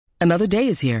Another day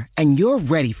is here, and you're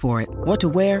ready for it. What to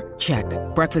wear? Check.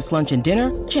 Breakfast, lunch, and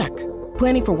dinner? Check.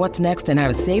 Planning for what's next and how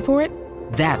to save for it?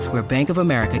 That's where Bank of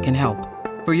America can help.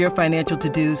 For your financial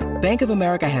to-dos, Bank of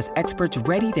America has experts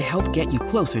ready to help get you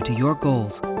closer to your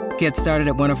goals. Get started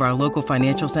at one of our local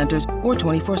financial centers or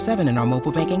 24/7 in our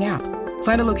mobile banking app.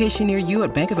 Find a location near you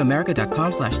at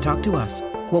bankofamerica.com/talktous.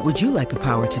 What would you like the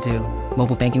power to do?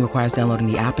 Mobile banking requires downloading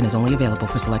the app and is only available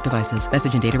for select devices.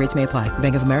 Message and data rates may apply.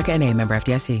 Bank of America N.A., member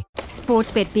FDIC.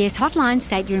 Sportsbet BS hotline,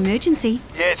 state your emergency.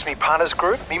 Yeah, it's me punters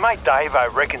group. Me mate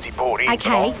Davo reckons he bought in.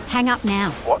 Okay, hang up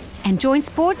now. What? And join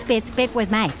Sportsbet's Bet with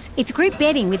Mates. It's group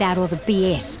betting without all the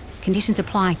BS. Conditions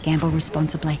apply. Gamble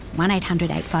responsibly.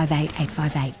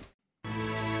 1-800-858-858.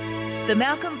 The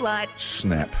Malcolm Blight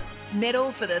Snap.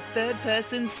 Medal for the third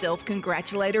person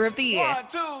self-congratulator of the year. 1,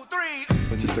 2, 3.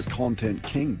 Just a content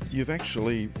king. You've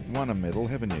actually won a medal,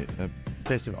 haven't you?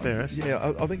 Best and fairest.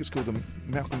 Yeah, I think it's called the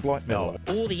Malcolm Blight Medal.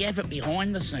 All the effort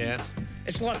behind the scenes. Yeah.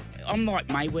 It's like, I'm like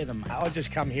Mayweather, mate. I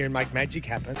just come here and make magic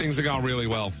happen. Things are going really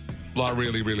well. Like,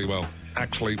 really, really well.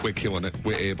 Actually, we're killing it.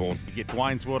 We're airborne. You get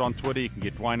Dwayne's Word on Twitter. You can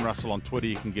get Dwayne Russell on Twitter.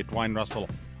 You can get Dwayne Russell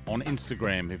on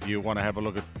Instagram if you want to have a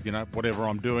look at, whatever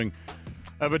I'm doing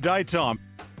over daytime.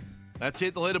 That's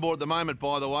it. The leaderboard at the moment,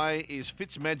 by the way, is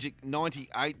Fitzmagic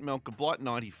 98, Malcolm Blight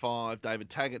 95, David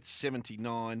Taggart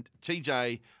 79,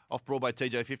 TJ off Broadway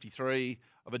TJ 53,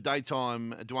 of a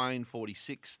daytime Dwayne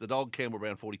 46, the dog Campbell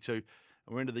Brown 42, and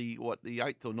we're into the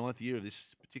 8th or 9th year of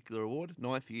this particular award,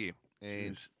 9th year,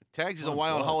 and Tags is away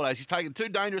on holidays. He's taken 2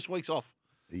 dangerous weeks off.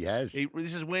 He has.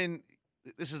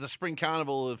 This is the spring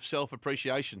carnival of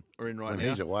self-appreciation we're in right now.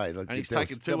 He's away. And he's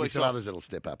taken 2 weeks some off. others that'll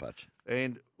step up, Hutch.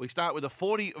 And we start with a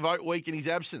 40-vote week in his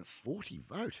absence. 40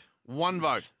 vote? 1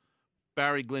 vote.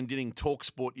 Barry Glendinning,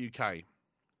 TalkSport UK.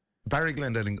 Barry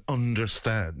Glendinning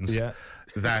understands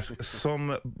that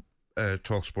some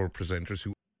TalkSport presenters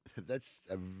who... That's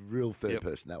a real third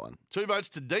person, that one. 2 votes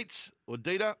to Dietz or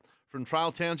Dieter from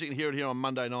Trail Towns. You can hear it here on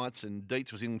Monday nights, and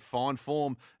Dietz was in fine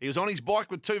form. He was on his bike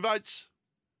with 2 votes.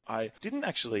 I didn't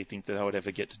actually think that I would ever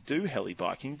get to do heli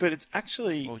biking, but it's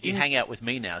actually... Well, you hang out with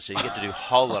me now, so you get to do a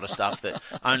whole lot of stuff that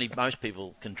only most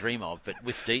people can dream of, but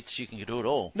with Dietz, you can do it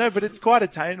all. No, but it's quite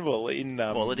attainable in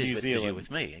well, it New is Zealand.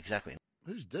 with me, exactly.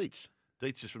 Who's Dietz?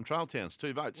 Dietz is from Trail Towns,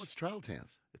 2 votes. What's Trail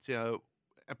Towns? It's our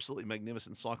absolutely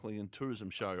magnificent cycling and tourism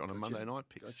show on a Monday night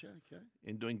picks. Gotcha, okay.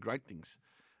 And doing great things.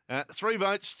 3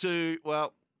 votes to,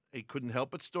 well, he couldn't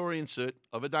help it, story insert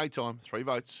of a daytime, 3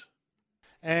 votes.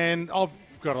 And I've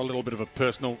got a little bit of a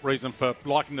personal reason for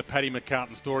liking the Paddy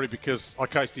McCartan story because I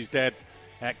coached his dad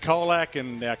at Colac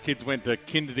and our kids went to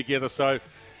kinder together. So,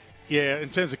 yeah,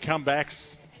 in terms of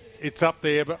comebacks, it's up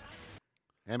there. But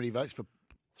how many votes for?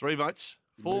 3 votes.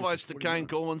 4 votes to Kane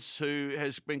Collins, who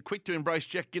has been quick to embrace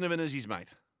Jack Ginnivan as his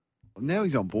mate. Now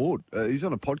he's on board. He's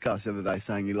on a podcast the other day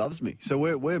saying he loves me. So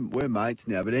we're mates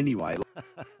now. But anyway.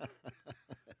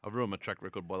 I've ruined my track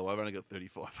record, by the way. I've only got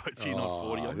 35 votes here, not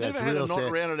 40. I've that's never had a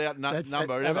not rounded out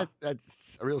number ever.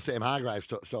 That's a real Sam Hargraves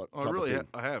sort I really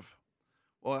I have.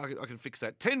 Well, I can fix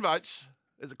that. 10 votes.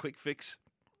 There's a quick fix.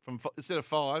 Instead of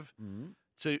 5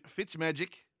 to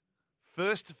Fitzmagic.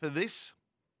 First for this.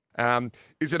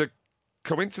 Is it a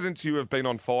coincidence you have been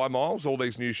on 5 Miles, all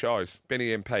these new shows?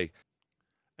 Benny MP.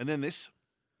 And then this.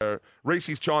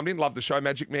 Reese's chimed in. Love the show,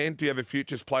 Magic Man. Do you have a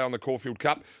futures play on the Caulfield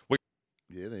Cup?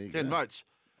 Yeah, there you 10 go. votes.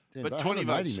 But 20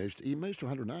 votes. He moves to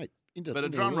 108. But a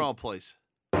drum roll, please.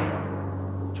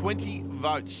 20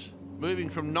 votes. Moving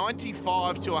from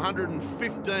 95 to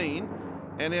 115.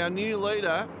 And our new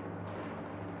leader,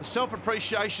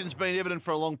 self-appreciation's been evident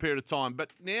for a long period of time.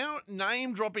 But now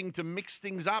name-dropping to mix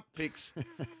things up, Picks,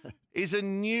 is a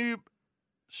new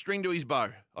string to his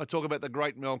bow. I talk about the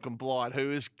great Malcolm Blight,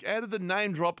 who has added the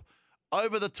name drop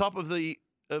over the top of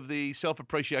the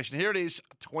self-appreciation. Here it is,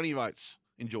 20 votes.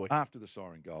 Enjoy. After the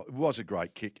siren goal, it was a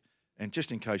great kick. And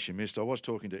just in case you missed, I was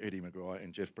talking to Eddie McGuire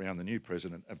and Jeff Brown, the new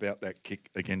president, about that kick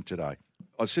again today.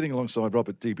 I was sitting alongside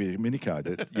Robert DiDomenico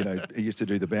that, he used to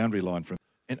do the boundary line from.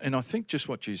 And I think just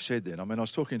what you said then, I mean, I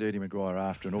was talking to Eddie McGuire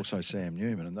after and also Sam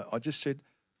Newman, and I just said,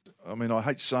 I mean, I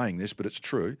hate saying this, but it's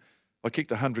true. I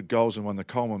kicked 100 goals and won the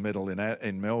Coleman Medal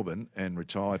in Melbourne and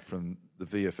retired from the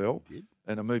VFL.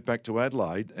 And I moved back to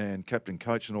Adelaide and captain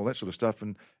coach and all that sort of stuff.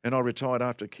 And I retired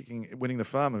after winning the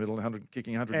Farmer Medal,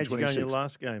 kicking 126. How'd you go in your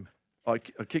last game? I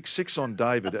kicked 6 on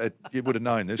David. You would have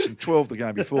known this, and 12 the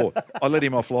game before. I let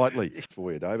him off lightly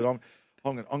for you, David. I'm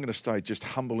going to stay just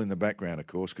humble in the background, of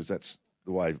course, because that's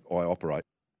the way I operate.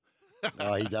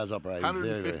 Oh, he does operate.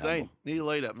 115. Very New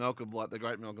leader, Malcolm Blight, the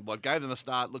great Malcolm Blight. Gave them a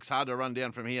start. Looks hard to run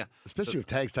down from here. Especially with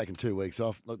Tag's taken 2 weeks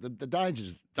off. Look, the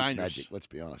danger's dangerous. Magic, let's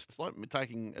be honest. It's like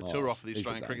taking a tour off the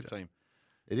Australian cricket team.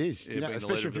 It is, Yeah, you know, being the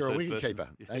especially leader if of you're a the wicket third keeper.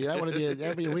 person. You don't want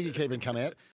to be a wicket keeper and come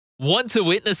out. Want to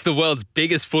witness the world's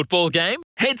biggest football game?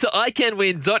 Head to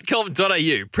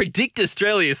iCanWin.com.au, predict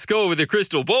Australia's score with a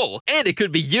crystal ball, and it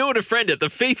could be you and a friend at the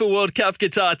FIFA World Cup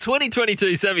Qatar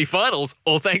 2022 semi-finals,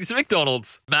 all thanks to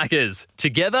McDonald's. Maccas,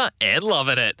 together and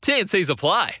loving it. TNCs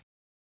apply.